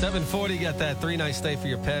740, got that 3-night stay for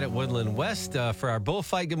your pet at Woodland West for our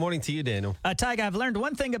bullfight. Good morning to you, Daniel. Tyga, I've learned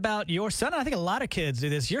one thing about your son. I think a lot of kids do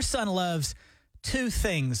this. Your son loves two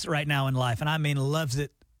things right now in life, and I mean loves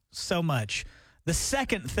it so much. The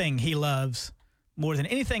second thing he loves more than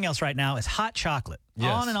anything else right now is hot chocolate.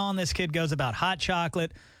 Yes. On and on this kid goes about hot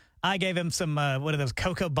chocolate. I gave him some, what are those,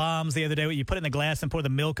 cocoa bombs the other day. You put it in the glass and pour the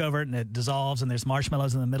milk over it, and it dissolves, and there's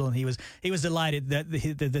marshmallows in the middle, and he was delighted. That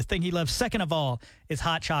the thing he loves second of all is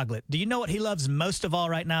hot chocolate. Do you know what he loves most of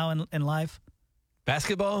all right now in life?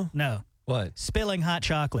 Basketball? No. What? Spilling hot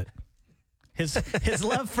chocolate. His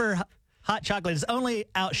love for hot chocolate is only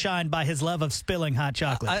outshined by his love of spilling hot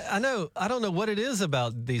chocolate. I know. I don't know what it is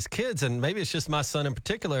about these kids, and maybe it's just my son in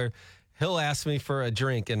particular. He'll ask me for a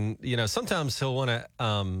drink, and, sometimes he'll want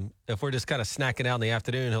to, if we're just kind of snacking out in the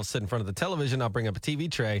afternoon, he'll sit in front of the television. I'll bring up a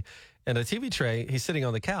TV tray, and the TV tray, he's sitting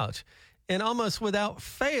on the couch. And almost without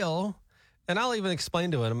fail, and I'll even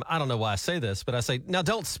explain to him, I don't know why I say this, but I say, now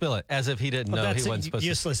don't spill it, as if he didn't know he wasn't supposed to.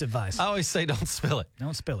 Useless advice. I always say, don't spill it.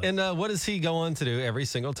 Don't spill it. And what does he go on to do every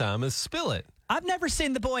single time is spill it. I've never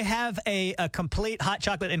seen the boy have a complete hot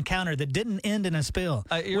chocolate encounter that didn't end in a spill.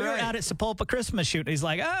 We were out at Sepulpa Christmas shoot. He's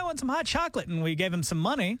like, I want some hot chocolate. And we gave him some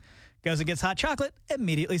money. Goes and gets hot chocolate,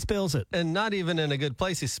 immediately spills it. And not even in a good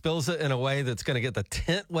place. He spills it in a way that's going to get the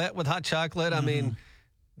tent wet with hot chocolate. I mean,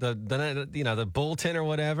 the bull tent or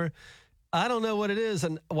whatever. I don't know what it is.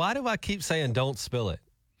 And why do I keep saying don't spill it?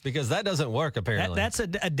 Because that doesn't work, apparently. That's a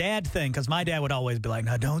dad thing, because my dad would always be like,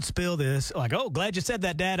 no, don't spill this. Like, oh, glad you said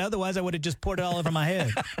that, Dad. Otherwise, I would have just poured it all over my head.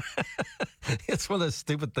 It's one of those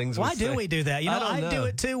stupid things Why do we do that? I do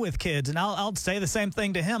it, too, with kids, and I'll say the same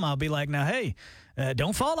thing to him. I'll be like, now, hey,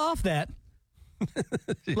 don't fall off that.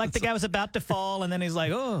 Like the guy was about to fall, and then he's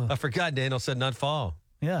like, oh. I forgot Daniel said not fall.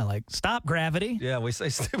 Yeah, like, stop gravity. Yeah, we say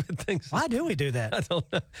stupid things. Why do we do that? I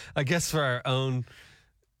don't know. I guess for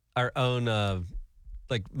our own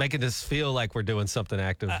like making us feel like we're doing something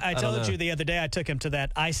active. I told you the other day I took him to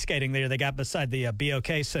that ice skating there they got beside the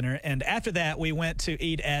BOK Center. And after that, we went to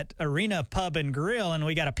eat at Arena Pub and Grill, and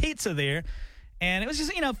we got a pizza there. And it was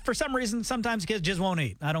just, for some reason, sometimes kids just won't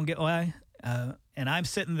eat. I don't get why. And I'm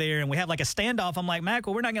sitting there, and we have like a standoff. I'm like, Mac,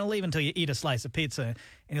 well, we're not going to leave until you eat a slice of pizza.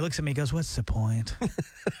 And he looks at me and goes, what's the point?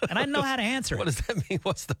 And I didn't know how to answer it. What does that mean?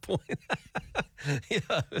 What's the point?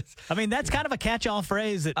 Yeah. I mean, that's kind of a catch-all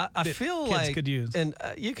phrase that I feel kids like could use. And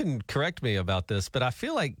you can correct me about this, but I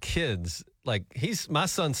feel like kids, like my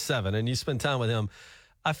son's 7, and you spend time with him.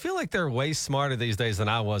 I feel like they're way smarter these days than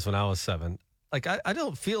I was when I was 7. Like, I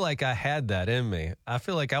don't feel like I had that in me. I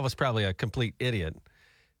feel like I was probably a complete idiot.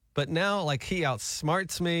 But now, like, he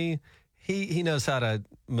outsmarts me. He knows how to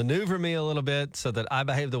maneuver me a little bit so that I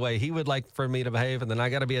behave the way he would like for me to behave. And then I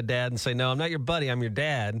got to be a dad and say, no, I'm not your buddy. I'm your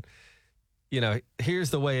dad. Here's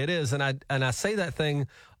the way it is. And I say that thing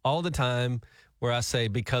all the time where I say,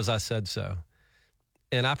 because I said so.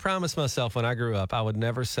 And I promised myself when I grew up, I would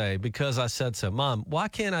never say, because I said so. Mom, why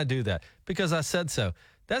can't I do that? Because I said so.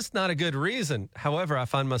 That's not a good reason. However, I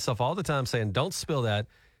find myself all the time saying, don't spill that.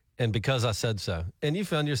 And because I said so. And you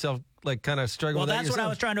found yourself like kind of struggling with that yourself. Well, that's what I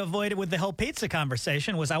was trying to avoid with the whole pizza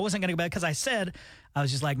conversation was I wasn't going to go back because I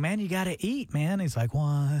was just like, man, you got to eat, man. He's like,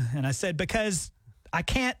 why? And I said, because I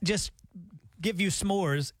can't just give you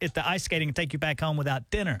s'mores at the ice skating and take you back home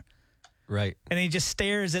without dinner. Right. And he just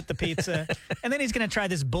stares at the pizza. And then he's going to try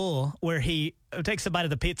this bull where he takes a bite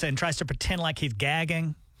of the pizza and tries to pretend like he's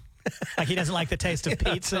gagging. Like he doesn't like the taste of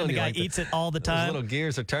pizza, and the guy eats it all the time. Those little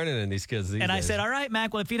gears are turning in these kids these days. And I said, all right,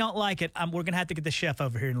 Mac, well, if you don't like it, we're going to have to get the chef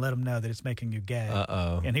over here and let him know that it's making you gag.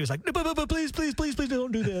 Uh-oh. And he was like, no, please,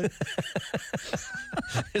 don't do that.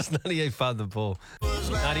 It's 98.5 The Bull.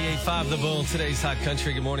 98.5 The Bull, today's Hot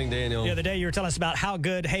Country. Good morning, Daniel. The other day you were telling us about how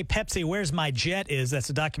good Hey Pepsi, Where's My Jet is.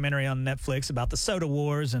 That's a documentary on Netflix about the soda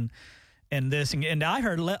wars and this. And I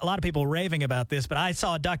heard a lot of people raving about this, but I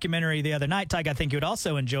saw a documentary the other night, Tyke, I think you would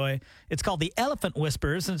also enjoy. It's called The Elephant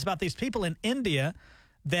Whisperers, and it's about these people in India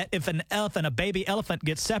that if a baby elephant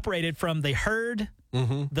gets separated from the herd,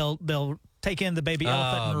 they'll take in the baby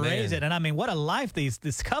elephant and raise it. And I mean, what a life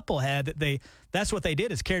this couple had. That's what they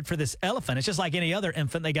did, is cared for this elephant. It's just like any other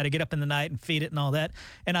infant. They got to get up in the night and feed it and all that.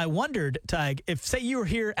 And I wondered, Tig, if, say, you were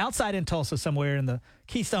here outside in Tulsa somewhere in the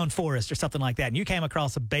Keystone Forest or something like that, and you came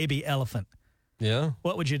across a baby elephant. Yeah.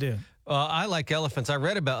 What would you do? I like elephants. I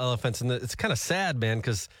read about elephants, and it's kind of sad, man,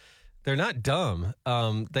 because they're not dumb.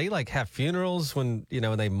 They like have funerals when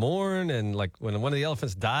they mourn, and like when one of the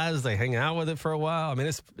elephants dies, they hang out with it for a while. I mean,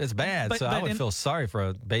 it's bad. But I would feel sorry for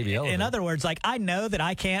a baby elephant. In other words, like, I know that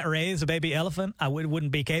I can't raise a baby elephant. I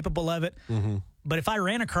wouldn't be capable of it. But if I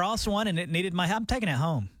ran across one and it needed my help, I'm taking it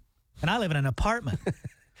home. And I live in an apartment.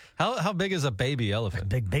 How big is a baby elephant?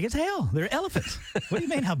 Big as hell. They're elephants. What do you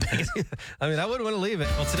mean how big? I mean, I wouldn't want to leave it.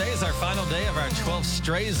 Well, today is our final day of our 12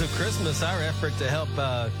 Strays of Christmas, our effort to help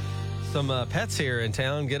some pets here in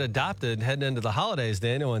town get adopted heading into the holidays,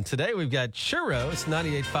 Daniel. And today we've got Churro. It's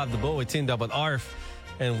 98.5 The Bull. We teamed up with ARF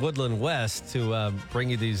and Woodland West to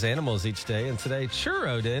bring you these animals each day. And today,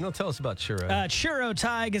 Churro, Daniel, tell us about Churro. Churro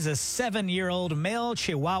Tig is a 7-year-old male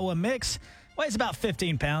Chihuahua mix. Weighs about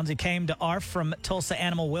 15 pounds. He came to ARF from Tulsa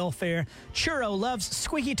Animal Welfare. Churro loves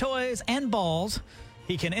squeaky toys and balls.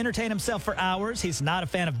 He can entertain himself for hours. He's not a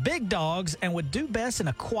fan of big dogs and would do best in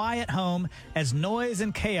a quiet home as noise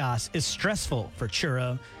and chaos is stressful for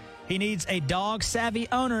Churro. He needs a dog-savvy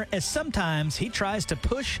owner as sometimes he tries to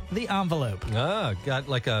push the envelope. Got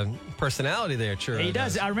like a personality there, Churro. He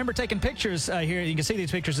does. I remember taking pictures here. You can see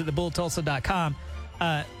these pictures at thebulltulsa.com.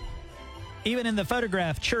 Even in the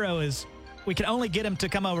photograph, Churro is... We can only get him to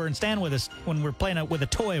come over and stand with us when we're playing with a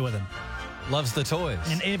toy with him. Loves the toys.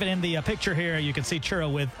 And even in the picture here, you can see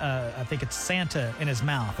Churro with, I think it's Santa in his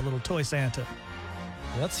mouth, a little toy Santa.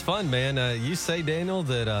 That's fun, man. You say, Daniel,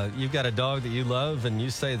 that you've got a dog that you love, and you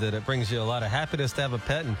say that it brings you a lot of happiness to have a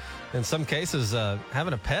pet. And in some cases,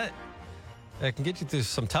 having a pet that can get you through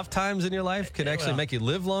some tough times in your life, can actually make you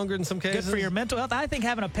live longer in some cases. Good for your mental health. I think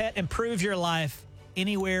having a pet improves your life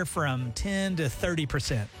anywhere from 10 to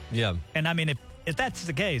 30%. Yeah. And I mean, if that's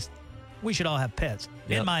the case, we should all have pets,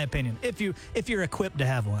 in my opinion, if you're equipped to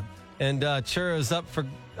have one. And Churro's up for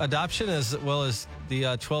adoption as well as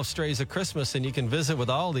the 12 Strays of Christmas, and you can visit with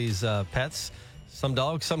all these pets, some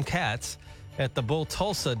dogs, some cats, at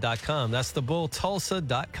thebulltulsa.com. That's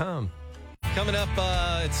thebulltulsa.com. Coming up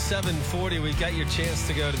at 7:40, we've got your chance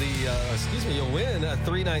to go to you'll win a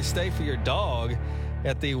 3-night stay for your dog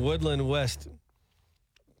at the Woodland West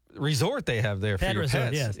resort they have there for Pet your resort,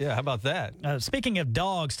 pets. yes. Yeah, how about that? Speaking of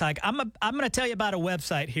dogs, Tyke, I'm going to tell you about a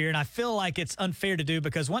website here, and I feel like it's unfair to do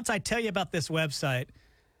because once I tell you about this website,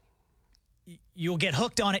 you'll get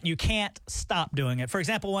hooked on it and you can't stop doing it. For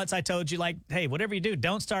example, once I told you, like, hey, whatever you do,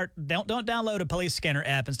 don't download a police scanner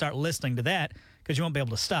app and start listening to that because you won't be able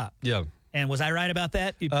to stop. Yeah. And was I right about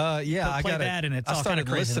that? Yeah, play that, and it's I all started kind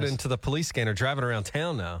of craziness. listening to the police scanner driving around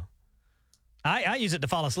town now. I use it to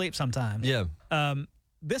fall asleep sometimes. Yeah.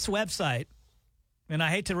 This website, and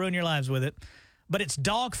I hate to ruin your lives with it, but it's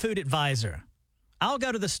Dog Food Advisor. I'll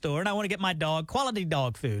go to the store and I want to get my dog quality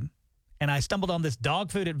dog food. And I stumbled on this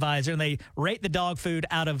Dog Food Advisor, and they rate the dog food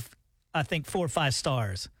out of, I think, 4 or 5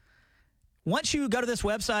 stars. Once you go to this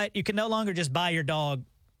website, you can no longer just buy your dog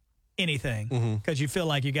anything because you feel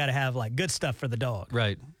like you got to have like good stuff for the dog.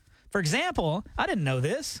 Right. For example, I didn't know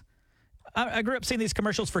this. I grew up seeing these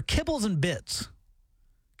commercials for Kibbles and Bits.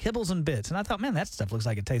 Kibbles and Bits. And I thought, man, that stuff looks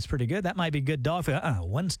like it tastes pretty good. That might be good dog food.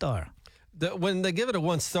 1 star. When they give it a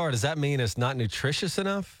 1 star, does that mean it's not nutritious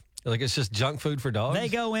enough? Like it's just junk food for dogs? They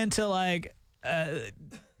go into like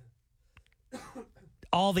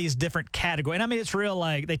all these different categories. And I mean, it's real,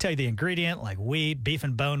 like they tell you the ingredient, like wheat, beef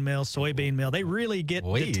and bone meal, soybean meal. They really get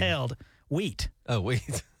detailed. Wheat. Oh,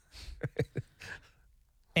 wheat.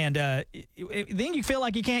 And then you feel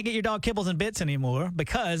like you can't get your dog Kibbles and Bits anymore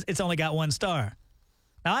because it's only got 1 star.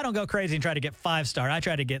 Now, I don't go crazy and try to get 5 star. I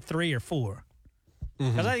try to get 3 or 4.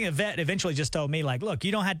 Because I think a vet eventually just told me, like, look,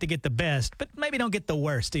 you don't have to get the best, but maybe don't get the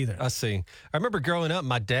worst either. I see. I remember growing up,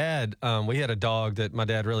 my dad, we had a dog that my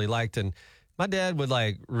dad really liked, and my dad would,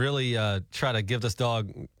 like, really try to give this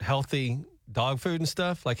dog healthy dog food and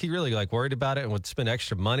stuff. Like, he really, like, worried about it and would spend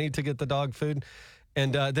extra money to get the dog food.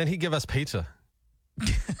 And then he'd give us pizza.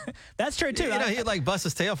 That's true too. He'd like bust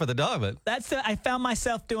his tail for the dog, but I found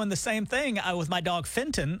myself doing the same thing with my dog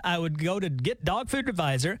Fenton. I would go to get Dog Food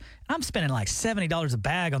Advisor. I'm spending like $70 a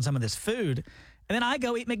bag on some of this food, and then I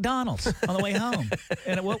go eat McDonald's on the way home.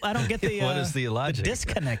 And I don't get the what is the logic? The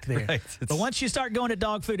disconnect there. Right. But once you start going to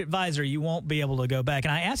Dog Food Advisor, you won't be able to go back.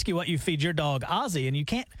 And I ask you what you feed your dog Ozzy, and you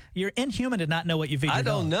can't. You're inhuman to not know what you feed your dog.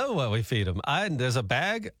 I don't know what we feed him. There's a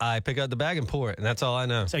bag. I pick out the bag and pour it, and that's all I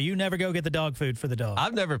know. So you never go get the dog food for the dog?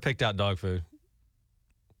 I've never picked out dog food.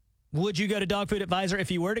 Would you go to Dog Food Advisor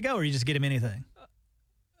if you were to go, or you just get him anything?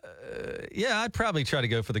 Yeah, I'd probably try to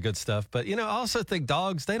go for the good stuff. But, I also think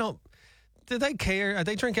dogs, do they care?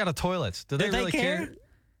 They drink out of toilets. Do they really care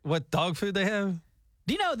what dog food they have?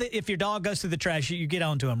 Do you know that if your dog goes through the trash, you get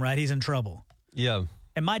onto him, right? He's in trouble. Yeah.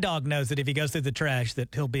 And my dog knows that if he goes through the trash,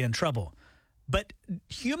 that he'll be in trouble. But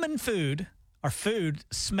human food, or food,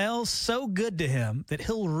 smells so good to him that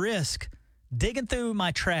he'll risk digging through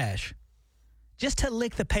my trash just to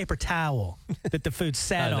lick the paper towel that the food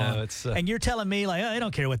sat I know, on. And you're telling me, like, oh, they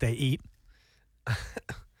don't care what they eat.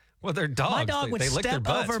 Well, they're dogs. My dog would they lick their step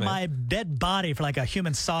butts, over man. my dead body for like a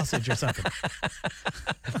human sausage or something.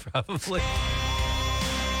 Probably.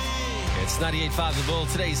 It's 98.5 The Bull.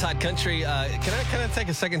 Today's Hot Country. Can I take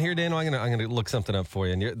a second here, Dan? I'm gonna look something up for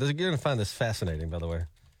you, and you're gonna find this fascinating, by the way.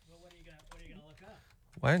 Well, what are you gonna look up?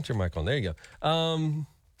 Why aren't your mic on? There you go.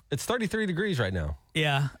 It's 33 degrees right now.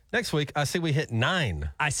 Yeah, Next week, I see we hit 9.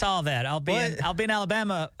 I saw that. I'll be in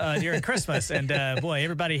Alabama during Christmas, and boy,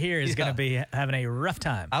 everybody here is going to be having a rough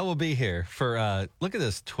time. I will be here for look at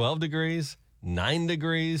this: 12 degrees, 9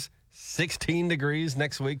 degrees, 16 degrees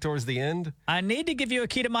next week towards the end. I need to give you a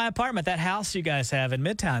key to my apartment. That house you guys have in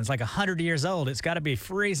Midtown is like 100 years old. It's got to be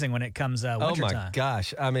freezing when it comes wintertime. Oh my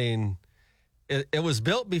gosh! I mean, it was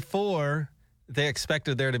built before they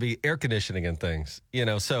expected there to be air conditioning and things,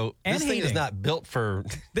 so And this thing is heating. not built for.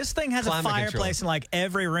 This thing has a Climate fireplace in like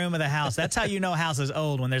every room of the house. That's how you know a house is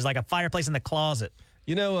old, when there's like a fireplace in the closet.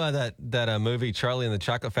 You know that movie Charlie and the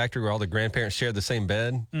Chocolate Factory, where all the grandparents shared the same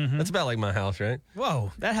bed? Mm-hmm. That's about like my house, right?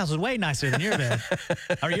 Whoa, that house was way nicer than your bed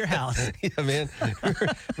or your house. Yeah, man.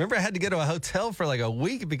 Remember, I had to go to a hotel for like a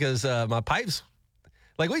week because my pipes,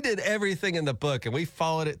 like we did everything in the book and we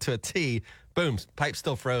followed it to a T. Boom, pipe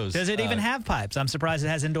still froze. Does it even have pipes? I'm surprised it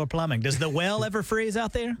has indoor plumbing. Does the well ever freeze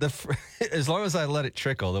out there? As long as I let it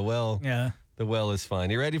trickle, the well. Yeah. The well is fine.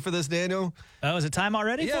 You ready for this, Daniel? Oh, is it time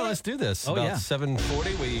already? Yeah, for let's it? do this. Oh, About yeah.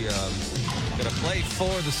 7:40. We gonna play 4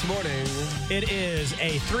 this morning. It is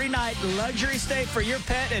a 3-night luxury stay for your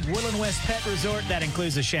pet at Will & West Pet Resort. That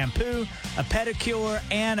includes a shampoo, a pedicure,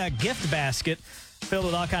 and a gift basket filled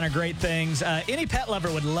with all kind of great things. Any pet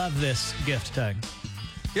lover would love this gift, Tug.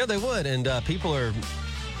 Yeah, they would. And people are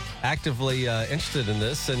actively interested in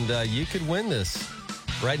this, and you could win this.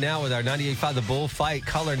 Right now with our 98.5 The Bull Fight,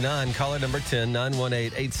 caller 9, caller number 10,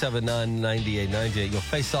 918-879-9898. You'll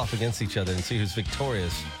face off against each other and see who's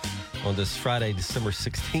victorious on this Friday, December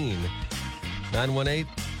 16.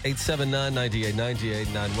 918-879-9898,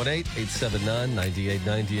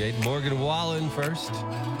 918-879-9898. Morgan Wallen first.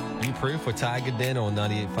 You proof with Ty Gadano on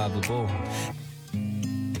 98.5 The Bull.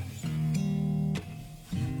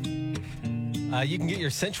 You can get your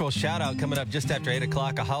sensual shout-out coming up just after 8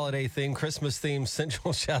 o'clock, a holiday-themed, Christmas-themed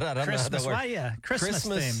sensual shout-out. I don't know how that works. Why, yeah. Christmas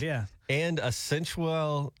themed, yeah. And a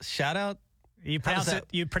sensual shout-out? You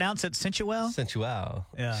pronounce it sensual? Sensual.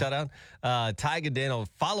 Yeah. Shout-out. Ty Daniel,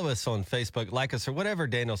 follow us on Facebook, like us, or whatever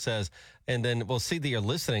Daniel says, and then we'll see that you're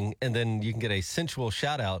listening, and then you can get a sensual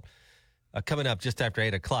shout-out coming up just after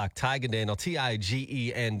 8 o'clock. Ty Daniel,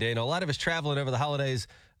 T-I-G-E-N, Daniel. A lot of us traveling over the holidays,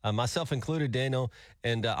 myself included, Daniel,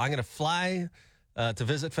 and I'm going to fly to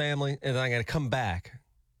visit family, and then I'm going to come back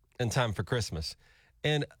in time for Christmas.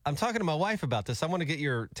 And I'm talking to my wife about this. I want to get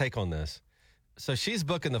your take on this. So she's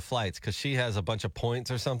booking the flights because she has a bunch of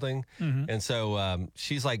points or something. Mm-hmm. And so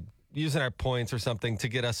she's like using our points or something to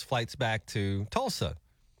get us flights back to Tulsa.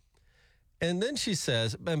 And then she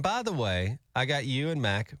says, and by the way, I got you and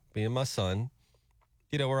Mac, me and my son.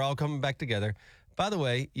 We're all coming back together. By the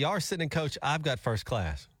way, y'all are sitting in coach. I've got first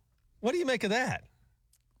class. What do you make of that?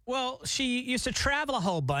 Well, she used to travel a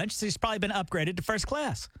whole bunch, so she's probably been upgraded to first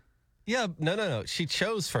class. Yeah, no. She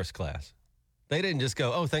chose first class. They didn't just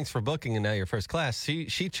go, oh, thanks for booking, and now you're first class. She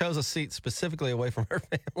chose a seat specifically away from her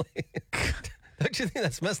family. Don't you think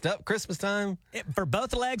that's messed up Christmas time? For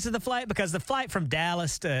both legs of the flight, because the flight from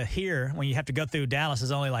Dallas to here, when you have to go through Dallas,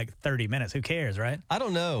 is only like 30 minutes. Who cares, right? I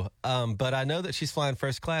don't know, but I know that she's flying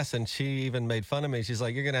first class, and she even made fun of me. She's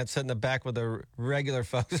like, you're going to have to sit in the back with the regular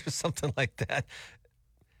folks or something like that.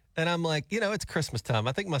 And I'm like, it's Christmas time.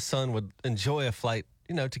 I think my son would enjoy a flight,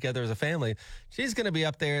 together as a family. She's going to be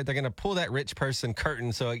up there. They're going to pull that rich person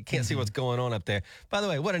curtain so you can't see what's going on up there. By the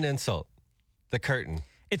way, what an insult. The curtain.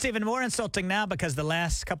 It's even more insulting now because the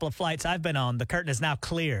last couple of flights I've been on, the curtain is now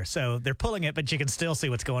clear. So they're pulling it, but you can still see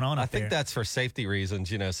what's going on up there. I think that's for safety reasons,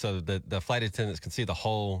 so the flight attendants can see the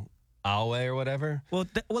whole aisleway or whatever. Well,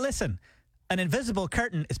 listen, an invisible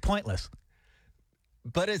curtain is pointless.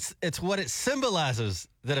 But it's what it symbolizes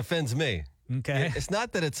that offends me. Okay. It's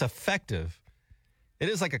not that it's effective. It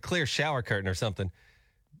is like a clear shower curtain or something.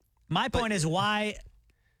 My point is, why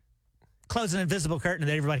close an invisible curtain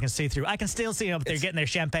that everybody can see through? I can still see them up there getting their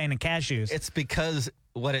champagne and cashews. It's because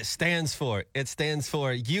what it stands for. It stands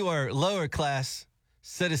for you are lower class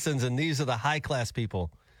citizens and these are the high class people.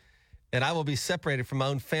 And I will be separated from my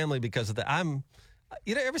own family because of that.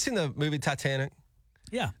 Ever seen the movie Titanic?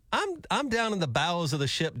 Yeah. I'm down in the bowels of the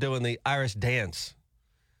ship doing the Irish dance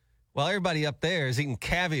while everybody up there is eating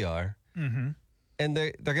caviar. Mm-hmm. And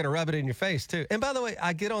they're going to rub it in your face, too. And by the way,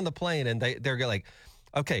 I get on the plane, and they're like,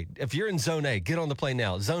 Okay, if you're in Zone A, get on the plane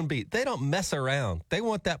now. Zone B, they don't mess around. They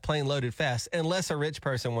want that plane loaded fast, unless a rich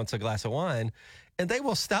person wants a glass of wine, and they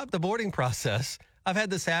will stop the boarding process. I've had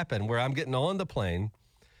this happen where I'm getting on the plane,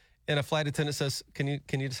 and a flight attendant says, can you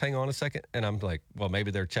just hang on a second? And I'm like, well,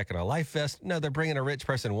 maybe they're checking a life vest. No, they're bringing a rich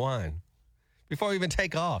person wine before we even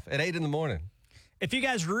take off at 8 in the morning. If you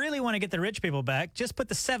guys really want to get the rich people back, just put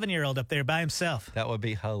the 7-year-old up there by himself. That would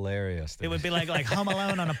be hilarious. It would be like Home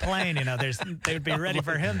Alone on a plane. You know, they would be ready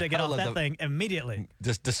for him to get off that thing immediately.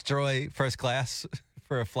 Just destroy first class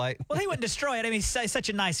for a flight. Well, he wouldn't destroy it. I mean, he's such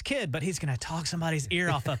a nice kid, but he's going to talk somebody's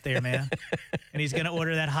ear off up there, man. And he's going to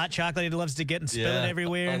order that hot chocolate he loves to get and spill it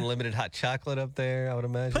everywhere. Unlimited hot chocolate up there, I would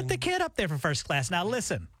imagine. Put the kid up there for first class. Now,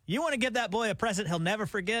 listen, you want to give that boy a present he'll never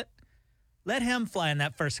forget? Let him fly in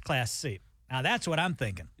that first class seat. Now, that's what I'm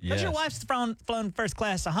thinking. Because your wife's flown first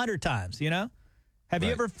class 100 times, you know? Have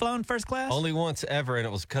you ever flown first class? Only once ever, and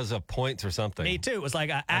it was because of points or something. Me too. It was like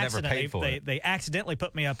an accident. I never paid for it. They accidentally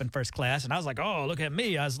put me up in first class, and I was like, oh, look at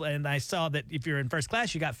me. And I saw that if you're in first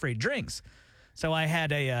class, you got free drinks. So I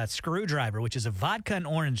had a screwdriver, which is a vodka and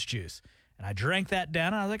orange juice. And I drank that down,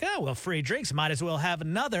 and I was like, oh, well, free drinks. Might as well have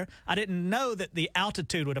another. I didn't know that the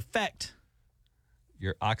altitude would affect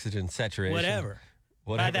your oxygen saturation. Whatever.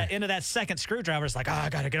 By the end of that second screwdriver, it's like, oh, I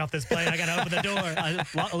got to get off this plane. I got to open the door.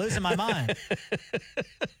 I'm losing my mind.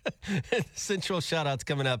 Sensual shout-outs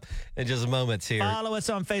coming up in just moments here. Follow us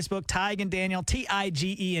on Facebook, Tige and Daniel,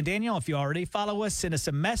 Tige and Daniel. If you already follow us, send us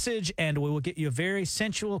a message, and we will get you a very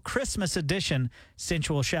sensual Christmas edition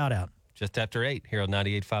sensual shout-out. Just after 8 here on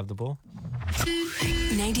 98.5 The Bull.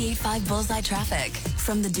 98.5 Bullseye Traffic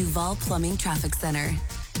from the Duval Plumbing Traffic Center.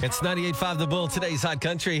 It's 98.5 The Bull, today's Hot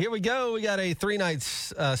Country. Here we go. We got a 3-night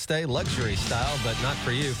stay, luxury style, but not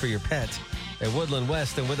for you, for your pet, at Woodland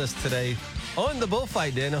West. And with us today on the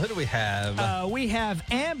Bullfight Den, who do we have? We have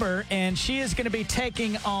Amber, and she is going to be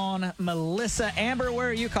taking on Melissa. Amber, where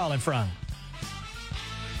are you calling from?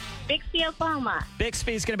 Bixby, Oklahoma.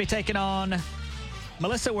 Bixby's going to be taking on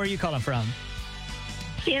Melissa. Where are you calling from?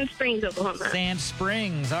 Sand Springs, Oklahoma. Sand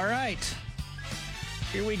Springs. All right.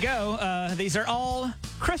 Here we go. These are all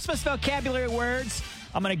Christmas vocabulary words.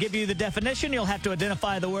 I'm going to give you the definition. You'll have to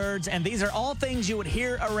identify the words. And these are all things you would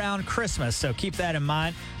hear around Christmas. So keep that in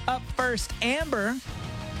mind. Up first, Amber.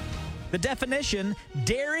 The definition,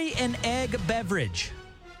 dairy and egg beverage.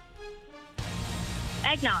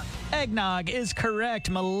 Eggnog. Eggnog is correct.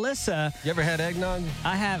 Melissa. You ever had eggnog?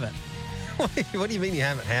 I haven't. What do you mean you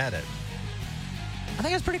haven't had it? I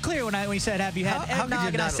think it was pretty clear when you said, have you had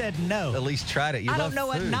eggnog? And I said no. At least tried it. I don't know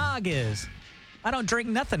what nog is. I don't drink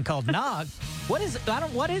nothing called nog. What is it?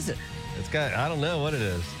 What is it? I don't know what it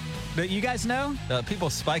is. But you guys know? People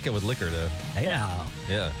spike it with liquor, though. Yeah.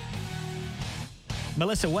 Yeah.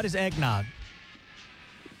 Melissa, what is eggnog?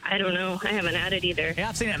 I don't know. I haven't had it either. Yeah,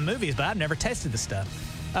 I've seen it in movies, but I've never tasted the stuff.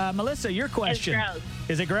 Melissa, your question. It's gross.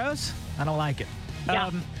 Is it gross? I don't like it. Yeah.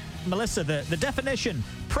 Melissa, the definition,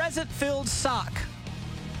 present-filled sock.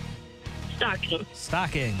 Stocking.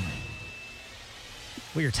 Stocking.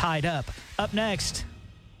 We are tied up. Up next,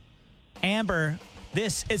 Amber,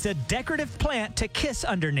 this is a decorative plant to kiss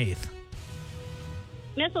underneath.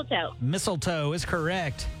 Mistletoe. Mistletoe is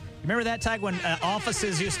correct. Remember that time when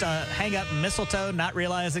offices used to hang up mistletoe, not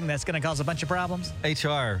realizing that's going to cause a bunch of problems?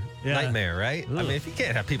 HR nightmare, right? Ugh. I mean, if you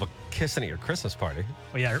can't have people kissing at your Christmas party.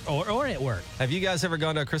 Well, yeah, or at work. Have you guys ever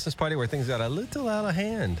gone to a Christmas party where things got a little out of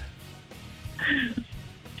hand?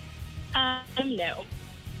 No. All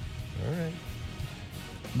right.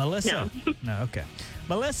 Melissa. No, okay.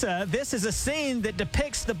 Melissa, this is a scene that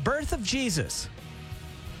depicts the birth of Jesus.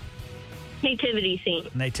 Nativity scene.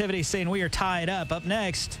 Nativity scene. We are tied up. Up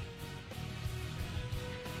next,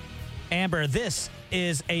 Amber, this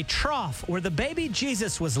is a trough where the baby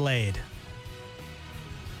Jesus was laid.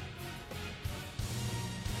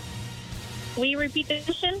 Will you repeat the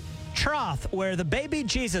question? Trough where the baby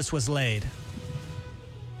Jesus was laid.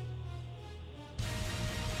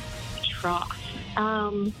 Trough.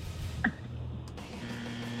 I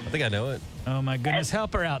think I know it. Oh, my goodness.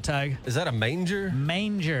 Help her out, Tig. Is that a manger?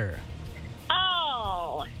 Manger.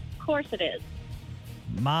 Oh, of course it is.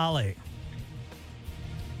 Molly.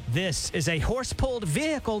 This is a horse-pulled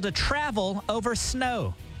vehicle to travel over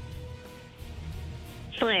snow.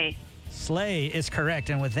 Sleigh. Sleigh is correct.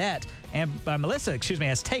 And with that, Melissa,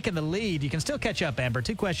 has taken the lead. You can still catch up, Amber.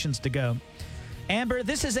 2 questions to go. Amber,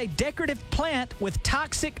 this is a decorative plant with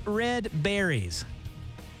toxic red berries.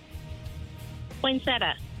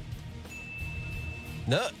 Poinsettia.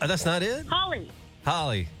 No, that's not it. Holly.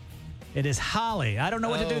 Holly. It is holly. I don't know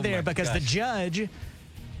what to do there my because gosh. the judge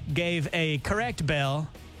gave a correct bell.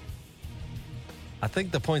 I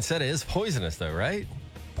think the poinsettia is poisonous, though, right?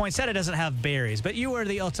 Poinsettia doesn't have berries, but you were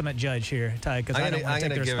the ultimate judge here, Ty, because I don't want to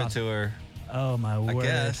take the give it responsibility. to her. Oh, my word. I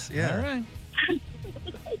guess, yeah. All right.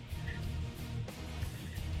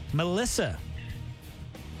 Melissa,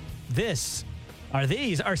 these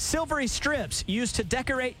are silvery strips used to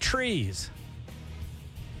decorate trees.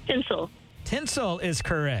 Tinsel. Tinsel is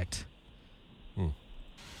correct.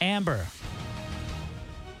 Amber,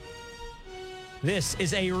 this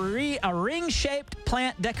is a ring-shaped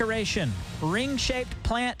plant decoration. Ring-shaped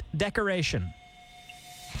plant decoration.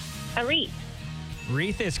 A wreath.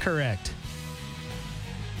 Wreath is correct.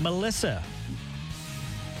 Melissa,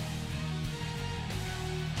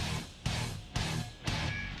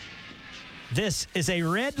 this is a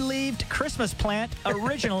red-leaved Christmas plant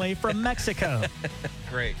originally from Mexico.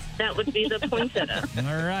 Great. That would be the poinsettia.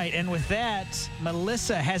 All right, and with that,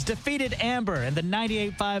 Melissa has defeated Amber in the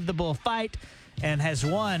 98.5 The Bull fight and has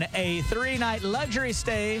won a 3-night luxury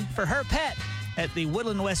stay for her pet at the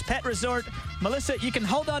Woodland West Pet Resort. Melissa, you can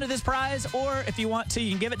hold on to this prize, or if you want to,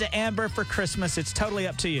 you can give it to Amber for Christmas. It's totally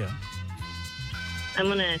up to you. I'm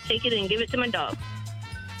going to take it and give it to my dog.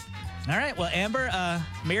 All right, well, Amber,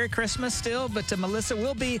 Merry Christmas still, but Melissa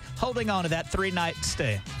will be holding on to that 3-night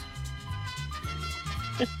stay.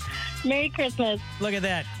 Merry Christmas. Look at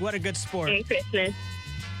that. What a good sport. Merry Christmas.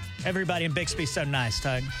 Everybody in Bixby's so nice,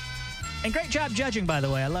 Tug. And great job judging, by the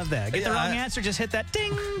way. I love that. Get the wrong answer, just hit that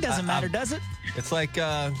ding. Doesn't matter, does it? It's like,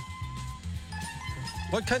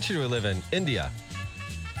 what country do we live in? India.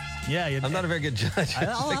 Yeah. I'm not a very good judge.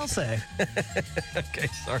 I'll say. Okay,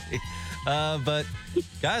 sorry. But,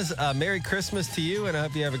 guys, Merry Christmas to you, and I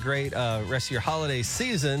hope you have a great rest of your holiday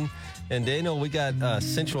season. And, Daniel, we got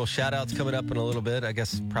sensual shout-outs coming up in a little bit. I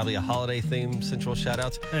guess probably a holiday-themed sensual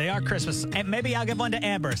shout-outs. They are Christmas. And maybe I'll give one to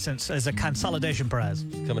Amber since as a consolidation prize.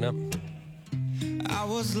 Coming up. I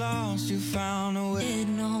was lost, you found a way.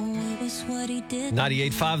 Didn't know it was what he did.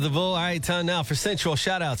 98.5 The Bull. All right, time now for sensual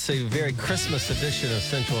shout-outs. A very Christmas edition of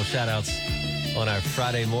sensual shout-outs on our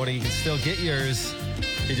Friday morning. You can still get yours.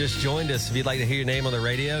 If you just joined us, if you'd like to hear your name on the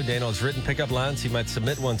radio, Daniel has written pickup lines. He might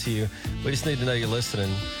submit one to you. We just need to know you're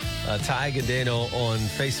listening. Tig and Daniel on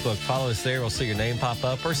Facebook. Follow us there. We'll see your name pop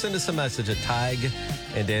up. Or send us a message at Tig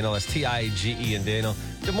and Daniel. That's T-I-G-E and Daniel.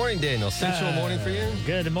 Good morning, Daniel. Sensual morning for you?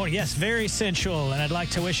 Good morning. Yes, very sensual. And I'd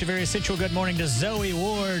like to wish a very sensual good morning to Zoe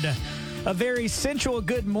Ward. A very sensual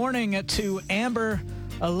good morning to Amber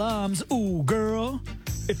alums. Ooh, girl.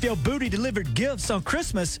 If your booty delivered gifts on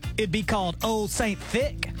Christmas, it'd be called Old Saint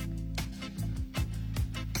Thick.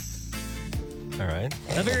 All right.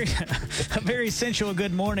 A very sensual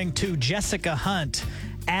good morning to Jessica Hunt.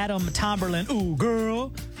 Adam Tomberlin. Ooh,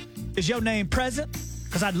 girl. Is your name present?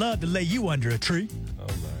 Because I'd love to lay you under a tree. Oh,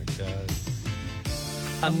 my God.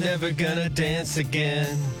 I'm never gonna dance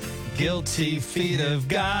again. Guilty feet have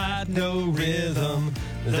got no rhythm.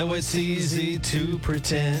 Though it's easy to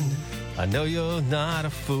pretend. I know you're not a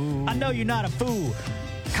fool. I know you're not a fool.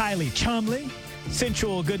 Kylie Chumley.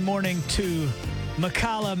 Sensual good morning to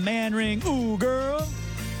Makala Manring. Ooh, girl.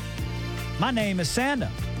 My name is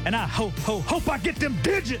Santa, and I hope I get them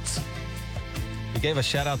digits. You gave a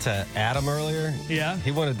shout out to Adam earlier. Yeah.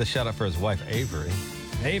 He wanted the shout out for his wife, Avery.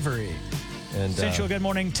 Avery. And Sensual good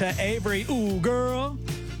morning to Avery. Ooh, girl.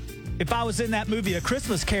 If I was in that movie, A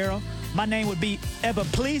Christmas Carol, my name would be Ebba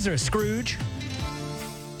Pleaser Scrooge.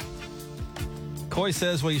 Coy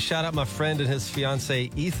says, will you shout out my friend and his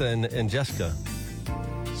fiance, Ethan and Jessica?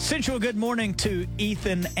 Sensual good morning to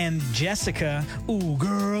Ethan and Jessica. Ooh,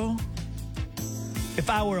 girl. If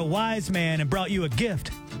I were a wise man and brought you a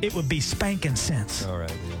gift, it would be spanking sense. All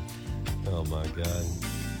right. Yeah. Oh, my God.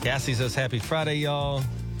 Cassie says, happy Friday, y'all.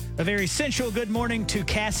 A very sensual good morning to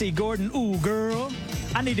Cassie Gordon. Ooh, girl.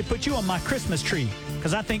 I need to put you on my Christmas tree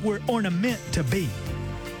because I think we're ornament to be.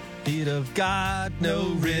 Feet have got no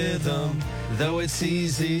rhythm, though it's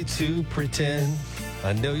easy to pretend.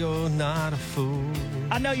 I know you're not a fool.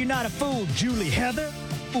 I know you're not a fool, Julie Heather.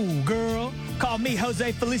 Ooh, girl. Call me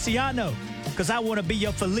Jose Feliciano because I want to be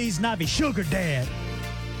your Feliz Navi sugar dad.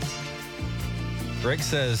 Rick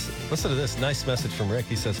says, listen to this nice message from Rick.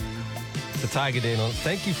 He says, to Tiger Daniel,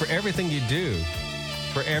 thank you for everything you do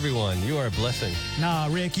for everyone. You are a blessing. Nah,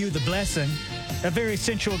 Rick, you the blessing. A very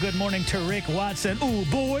sensual good morning to Rick Watson. Ooh,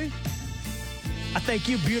 boy. I think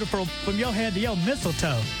you beautiful from your head to your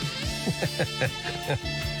mistletoe.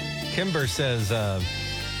 Kimber says, I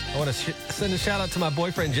want to send a shout out to my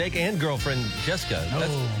boyfriend Jake and girlfriend Jessica.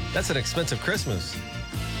 That's an expensive Christmas.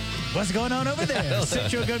 What's going on over there?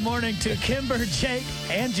 Sensual good morning to Kimber, Jake,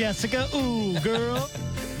 and Jessica. Ooh, girl.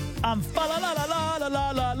 I'm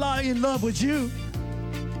fa-la-la-la-la-la-la-la in love with you.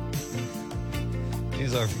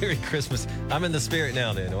 These are very Christmas. I'm in the spirit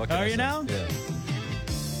now, Daniel. Are you now? Yeah.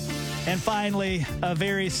 And finally, a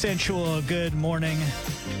very sensual good morning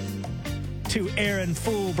to Aaron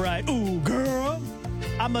Fulbright. Ooh, girl,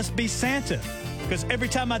 I must be Santa, because every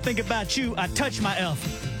time I think about you, I touch my elf.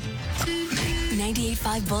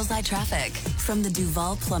 98.5 Bullseye Traffic from the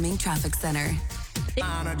Duval Plumbing Traffic Center.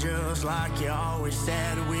 Just like you always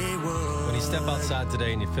said we would. When you step outside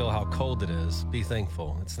today and you feel how cold it is, be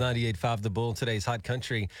thankful. It's 98.5 The Bull, today's Hot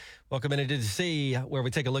Country. Welcome into DC, where we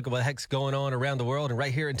take a look at what the heck's going on around the world and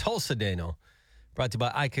right here in Tulsa, Daniel. Brought to you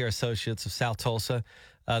by Eye Care Associates of South Tulsa.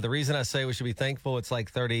 The reason I say we should be thankful, it's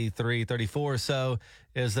like 33, 34 or so,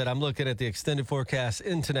 is that I'm looking at the extended forecast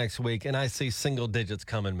into next week, and I see single digits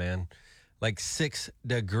coming, man. Like 6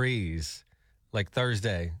 degrees, like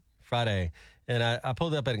Thursday, Friday. And I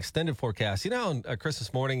pulled up an extended forecast. You know, on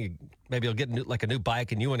Christmas morning, maybe you'll get a new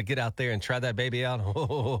bike and you want to get out there and try that baby out.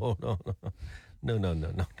 Oh, no.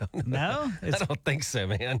 No? I don't think so,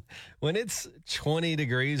 man. When it's 20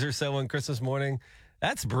 degrees or so on Christmas morning,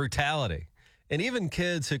 that's brutality. And even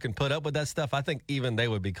kids who can put up with that stuff, I think even they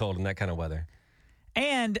would be cold in that kind of weather.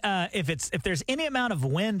 And if there's any amount of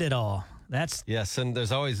wind at all, that's... Yes, and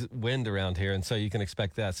there's always wind around here, and so you can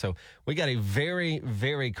expect that. So we got a very,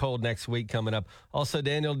 very cold next week coming up. Also,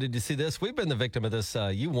 Daniel, did you see this? We've been the victim of this,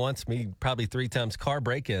 you once, me probably 3 times, car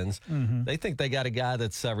break-ins. Mm-hmm. They think they got a guy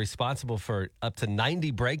that's responsible for up to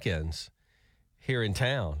 90 break-ins here in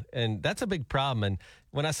town, and that's a big problem. And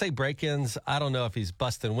when I say break-ins, I don't know if he's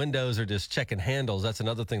busting windows or just checking handles. That's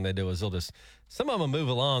another thing they do is some of them move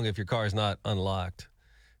along if your car is not unlocked.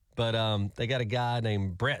 But they got a guy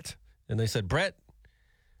named Brett. And they said, Brett,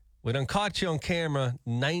 we done caught you on camera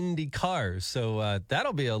 90 cars. So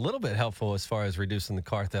that'll be a little bit helpful as far as reducing the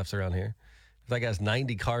car thefts around here. If that guy's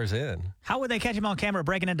 90 cars in. How would they catch him on camera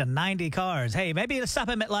breaking into 90 cars? Hey, maybe let's stop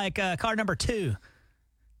him at like car number 2.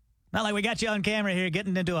 Not like we got you on camera here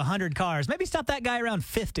getting into 100 cars. Maybe stop that guy around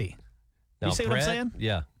 50. Now, you see Brett, what I'm saying?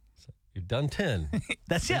 Yeah. So you've done 10.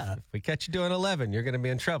 That's, yeah. If we catch you doing 11, you're going to be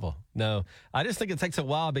in trouble. No, I just think it takes a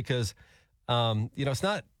while because... it's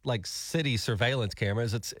not like city surveillance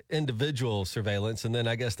cameras. It's individual surveillance. And then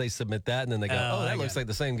I guess they submit that and then they go, that looks like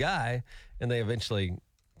the same guy. And they eventually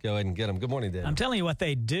go ahead and get him. Good morning, Dan. I'm telling you what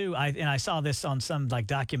they do. I saw this on some like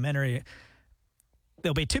documentary.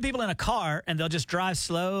 There'll be 2 people in a car and they'll just drive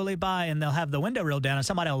slowly by and they'll have the window rolled down and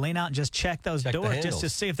somebody will lean out and just check those doors just to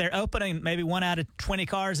see if they're opening. Maybe 1 out of 20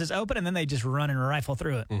 cars is open and then they just run and rifle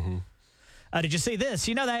through it. Mm-hmm. Did you see this?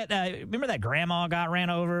 You know that, remember that grandma got ran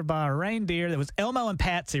over by a reindeer? That was Elmo and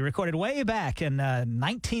Patsy, recorded way back in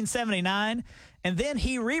 1979. And then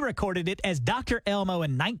he re-recorded it as Dr. Elmo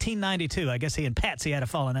in 1992. I guess he and Patsy had a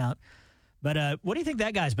falling out. But what do you think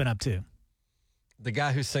that guy's been up to? The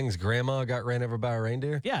guy who sings Grandma got ran over by a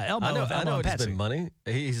reindeer? Yeah, Elmo. I know and it's Patsy. been money.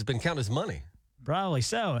 He's been counting his money. Probably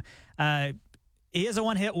so. He is a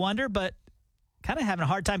one-hit wonder, but kind of having a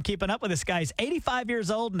hard time keeping up with this guy. He's 85 years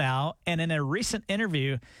old now, and in a recent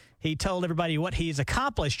interview, he told everybody what he's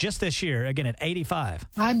accomplished just this year, again at 85.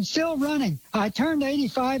 I'm still running. I turned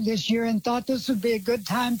 85 this year and thought this would be a good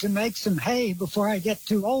time to make some hay before I get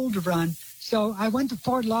too old to run. So I went to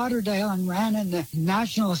Fort Lauderdale and ran in the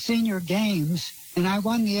National Senior Games, and I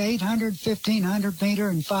won the 800, 1500 meter,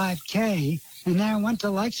 and 5K. And then I went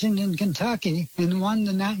to Lexington, Kentucky, and won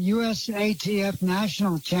the USATF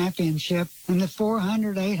National Championship in the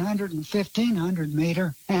 400, 800, and 1500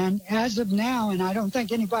 meter. And as of now, and I don't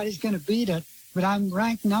think anybody's going to beat it, but I'm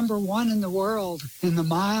ranked number 1 in the world in the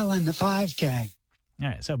mile and the 5K. All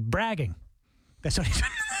right, so bragging. That's what he's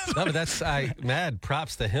No, but that's mad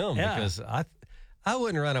props to him because I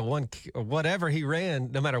wouldn't run whatever he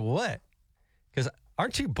ran, no matter what. Because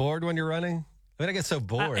aren't you bored when you're running? I mean, I get so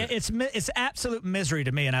bored. It's absolute misery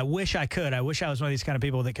to me, and I wish I could. I wish I was one of these kind of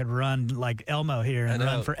people that could run like Elmo here and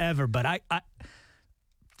run forever. But I'm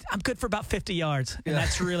good for about 50 yards, and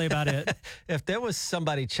that's really about it. If there was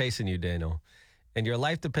somebody chasing you, Daniel, and your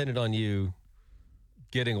life depended on you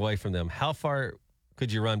getting away from them, how far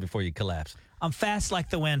could you run before you collapse? I'm fast like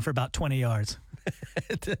the wind for about 20 yards.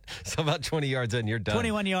 So about 20 yards in, you're done.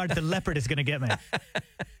 21 yards, the leopard is going to get me.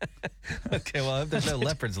 Okay, well, if there's no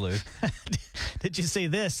leopards, Lou. Did you see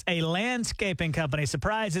this? A landscaping company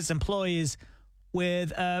surprised its employees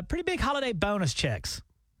with pretty big holiday bonus checks,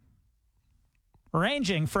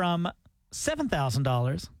 ranging from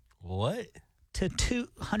 $7,000 what to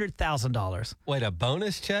 $200,000. Wait, a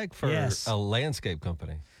bonus check for a landscape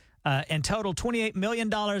company? In total, $28 million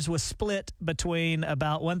was split between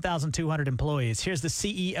about 1,200 employees. Here's the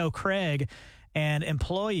CEO, Craig, and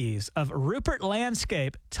employees of Rupert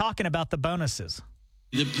Landscape talking about the bonuses.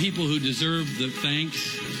 The people who deserve the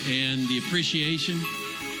thanks and the appreciation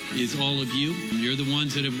is all of you. You're the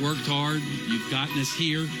ones that have worked hard. You've gotten us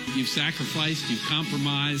here. You've sacrificed. You've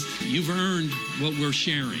compromised. You've earned what we're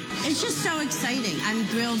sharing. It's just so exciting. I'm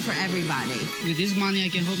thrilled for everybody. With this money, I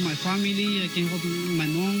can help my family. I can help my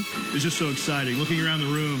mom. It's just so exciting looking around the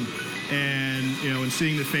room and, and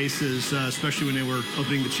seeing the faces, especially when they were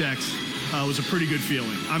opening the checks, was a pretty good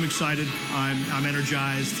feeling. I'm excited. I'm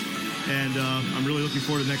energized. And I'm really looking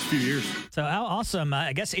forward to the next few years. So how awesome.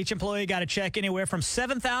 I guess each employee got a check anywhere from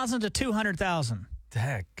 $7,000 to $200,000.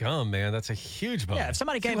 Dadgum, man. That's a huge bonus. Yeah, if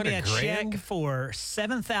somebody gave me a check for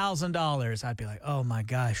 $7,000, I'd be like, oh, my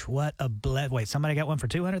gosh, what a Wait, somebody got one for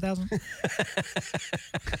 $200,000?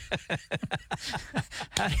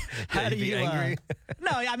 how do you angry?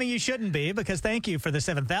 No, I mean, you shouldn't be, because thank you for the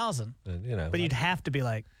 $7,000. But you'd have to be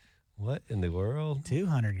like, what in the world?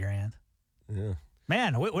 $200,000. Yeah.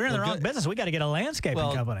 Man, we're in the wrong business. We got to get a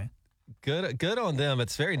landscaping company. Good on them.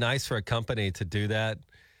 It's very nice for a company to do that,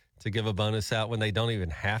 to give a bonus out when they don't even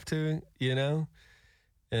have to,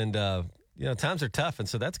 And, times are tough. And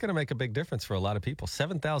so that's going to make a big difference for a lot of people.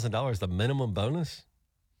 $7,000, the minimum bonus.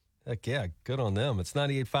 Heck yeah, good on them. It's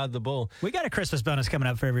 98.5 The Bull. We got a Christmas bonus coming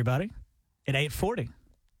up for everybody at 8:40.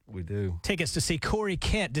 We do. Tickets to see Corey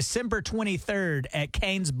Kent December 23rd at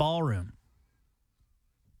Cain's Ballroom.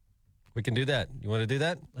 We can do that. You want to do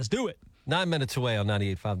that? Let's do it. 9 minutes away on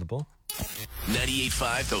 98.5 The Bull.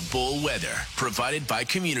 98.5 The Bull weather, provided by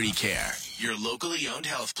Community Care, your locally owned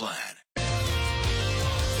health plan.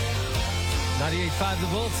 98.5 The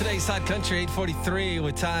Bull, today's Hot Country, 843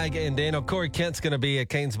 with Tig and Daniel. Corey Kent's going to be at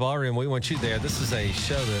Cain's Ballroom. We want you there. This is a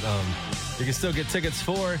show that you can still get tickets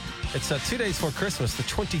for. It's 2 days before Christmas, the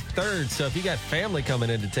 23rd. So if you got family coming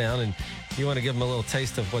into town and you want to give them a little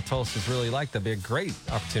taste of what Tulsa's really like, that'd be a great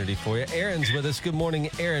opportunity for you. Aaron's with us. Good morning,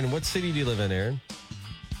 Aaron. What city do you live in, Aaron?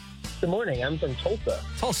 Good morning. I'm from Tulsa.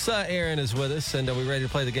 Tulsa, Aaron is with us. And are we ready to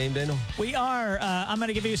play the game, Daniel? We are. I'm going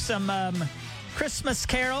to give you some Christmas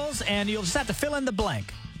carols, and you'll just have to fill in the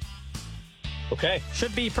blank. Okay.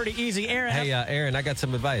 Should be pretty easy. Aaron. Hey, Aaron, I got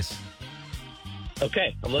some advice.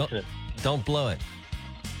 Okay, I'm listening. Don't blow it.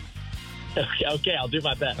 Okay, I'll do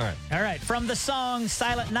my best. All right. From the song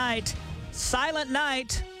Silent Night,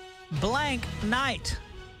 blank night.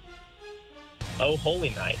 Oh,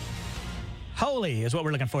 holy night. Holy is what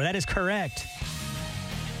we're looking for. That is correct.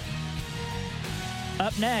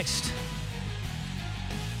 Up next,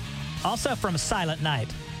 also from Silent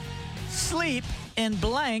Night, sleep in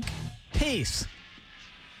blank peace.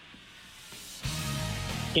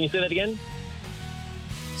 Can you say that again?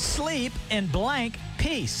 Sleep in blank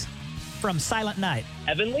peace from Silent Night.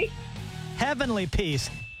 Heavenly? Heavenly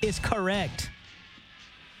peace is correct.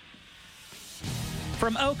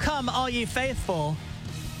 From O Come All Ye Faithful,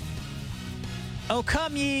 O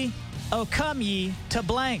come ye to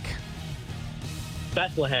blank.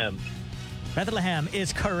 Bethlehem. Bethlehem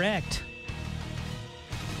is correct.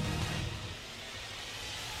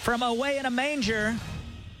 From Away in a Manger,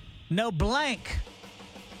 no blank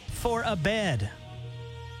for a bed.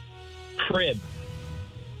 Crib.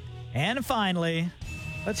 And finally,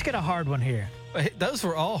 let's get a hard one here. Those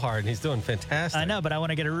were all hard, and he's doing fantastic. I know, but I want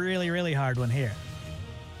to get a really, really hard one here.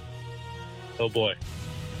 Oh, boy.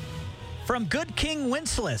 From Good King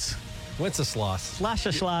Wenceslas. Wenceslas.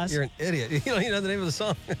 You're an idiot. You don't even know the name of the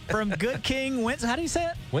song. From Good King Wenceslas. How do you say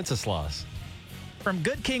it? Wenceslas. From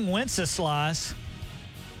Good King Wenceslas.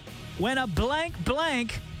 When a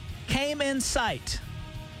blank came in sight.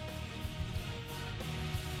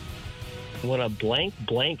 When a blank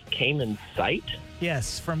came in sight?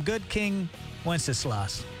 Yes, from Good King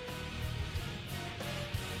Wenceslas.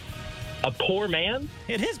 A poor man?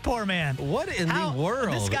 It is poor man. What in the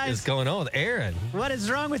world is going on with Aaron? What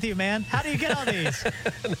is wrong with you, man? How do you get all these?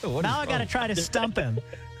 Now I got to try to stump him.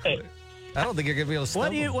 Hey. I don't think you're going to be able to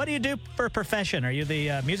stump him. What do you do for a profession? Are you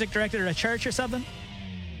the music director at a church or something?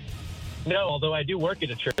 No, although I do work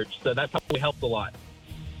at a church, so that probably helped a lot.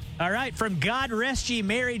 All right, from God Rest Ye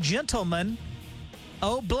Merry Gentlemen,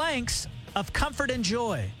 O blanks of comfort and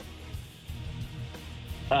joy.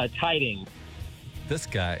 Tidings. This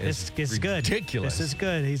guy is good. Ridiculous. This is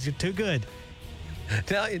good. He's too good.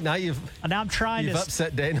 Now I'm trying you've to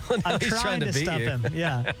upset Daniel. Now I'm he's trying to beat stump you. him.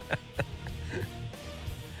 Yeah.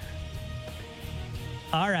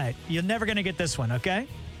 All right, you're never going to get this one, okay?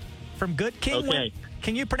 From Good King. Okay.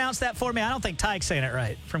 Can you pronounce that for me? I don't think Tyke's saying it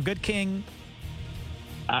right. From Good King.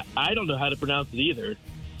 I don't know how to pronounce it either.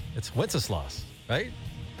 It's Wenceslas, right?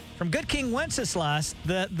 From Good King Wenceslas,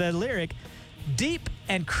 the lyric, deep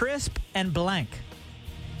and crisp and blank.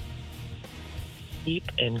 Deep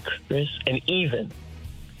and crisp and even.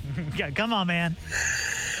 Come on, man.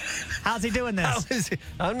 How's he doing this?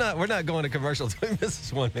 We're not going to commercial until he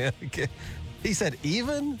misses one, man. He said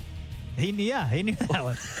even? He knew that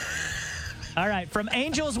one. All right. From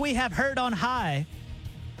angels we have heard on high,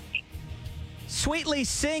 sweetly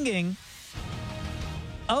singing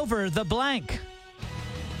over the blank.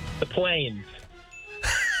 The plains.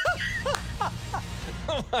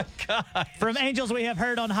 Oh, my God. From angels we have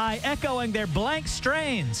heard on high, echoing their blank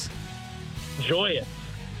strains. Joyous.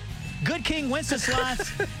 Good King Wenceslas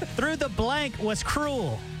through the blank was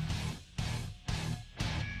cruel.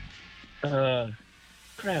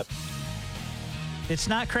 Crap. It's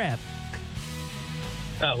not crap.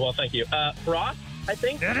 Oh, well, thank you. Frost, I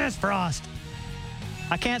think? It is Frost.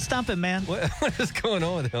 I can't stump him, man. What is going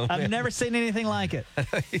on with him? I've never seen anything like it.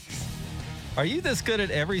 Are you this good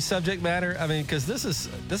at every subject matter? I mean, because this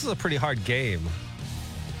is a pretty hard game.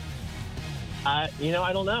 I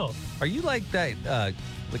don't know. Are you like that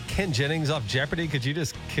like Ken Jennings off Jeopardy? Could you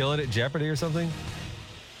just kill it at Jeopardy or something?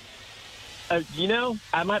 I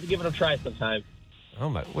might have to give it a try sometime. Oh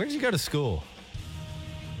my! Where did you go to school?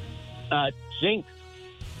 Jinx.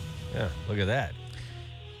 Yeah, look at that.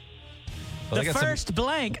 Well, the first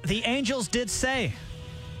blank the angels did say.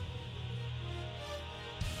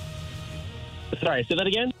 Sorry, say that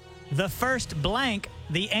again? The first blank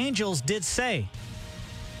the angels did say.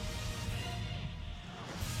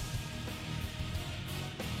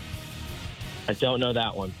 I don't know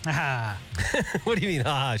that one. Ah. What do you mean?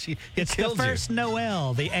 It's the first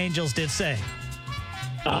Noel the angels did say.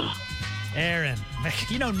 Aaron,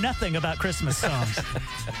 you know nothing about Christmas songs.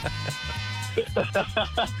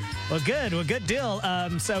 Well, good deal.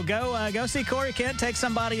 So go see Corey Kent, take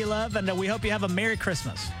somebody you love, and we hope you have a Merry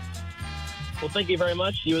Christmas. Well, thank you very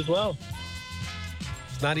much. You as well.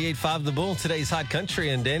 It's 98.5 The Bull, today's Hot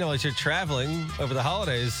Country. And Daniel, as you're traveling over the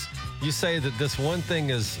holidays, you say that this one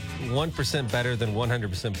thing is 1% better than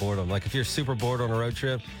 100% boredom. Like if you're super bored on a road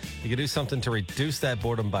trip, you can do something to reduce that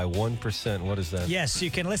boredom by 1%. What is that? Yes,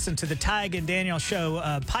 you can listen to the Tig and Daniel Show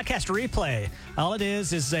podcast replay. All it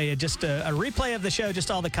is just a replay of the show,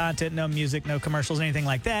 just all the content, no music, no commercials, anything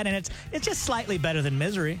like that. And it's just slightly better than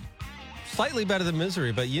Misery. Slightly better than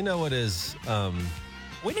Misery, but you know what is...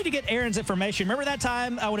 We need to get Aaron's information. Remember that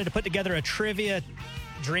time I wanted to put together a trivia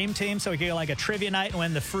dream team so we could go like a trivia night and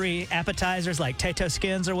win the free appetizers like Tato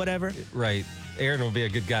skins or whatever? Right. Aaron will be a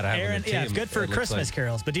good guy to have on the team. Yeah, it's good for Christmas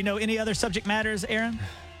carols. But do you know any other subject matters, Aaron?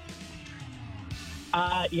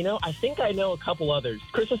 I think I know a couple others.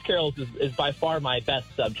 Christmas carols is by far my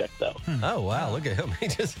best subject, though. Oh, wow. Look at him.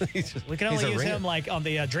 We can only use him like on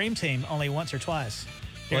the dream team only once or twice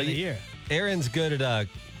during the year. Aaron's good at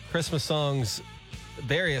Christmas songs.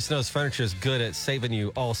 Barry at Snow's Furniture is good at saving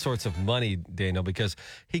you all sorts of money, Daniel, because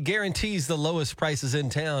he guarantees the lowest prices in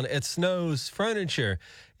town at Snow's Furniture.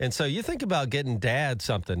 And so you think about getting dad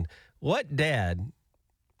something. What dad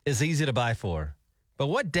is easy to buy for? But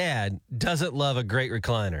what dad doesn't love a great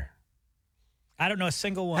recliner? I don't know a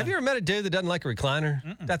single one. Have you ever met a dude that doesn't like a recliner?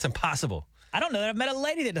 Mm-mm. That's impossible. I don't know that I've met a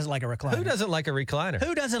lady that doesn't like a recliner. Who doesn't like a recliner?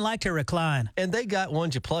 Who doesn't like to recline? And they got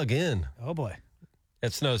ones you plug in. Oh, boy.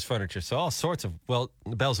 At Snow's Furniture. So all sorts of,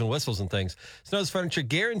 bells and whistles and things. Snow's Furniture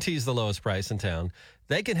guarantees the lowest price in town.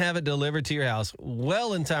 They can have it delivered to your house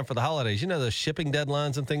well in time for the holidays. You know those shipping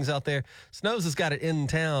deadlines and things out there? Snow's has got it in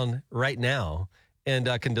town right now and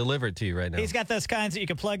can deliver it to you right now. He's got those kinds that you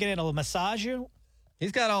can plug in and it'll massage you.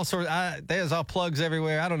 He's got all sorts. There's all plugs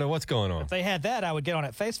everywhere. I don't know what's going on. If they had that, I would get on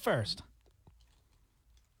it face first.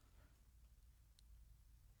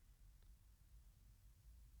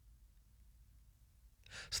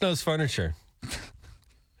 Snow's Furniture.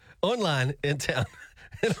 Online, in town,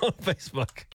 and on Facebook.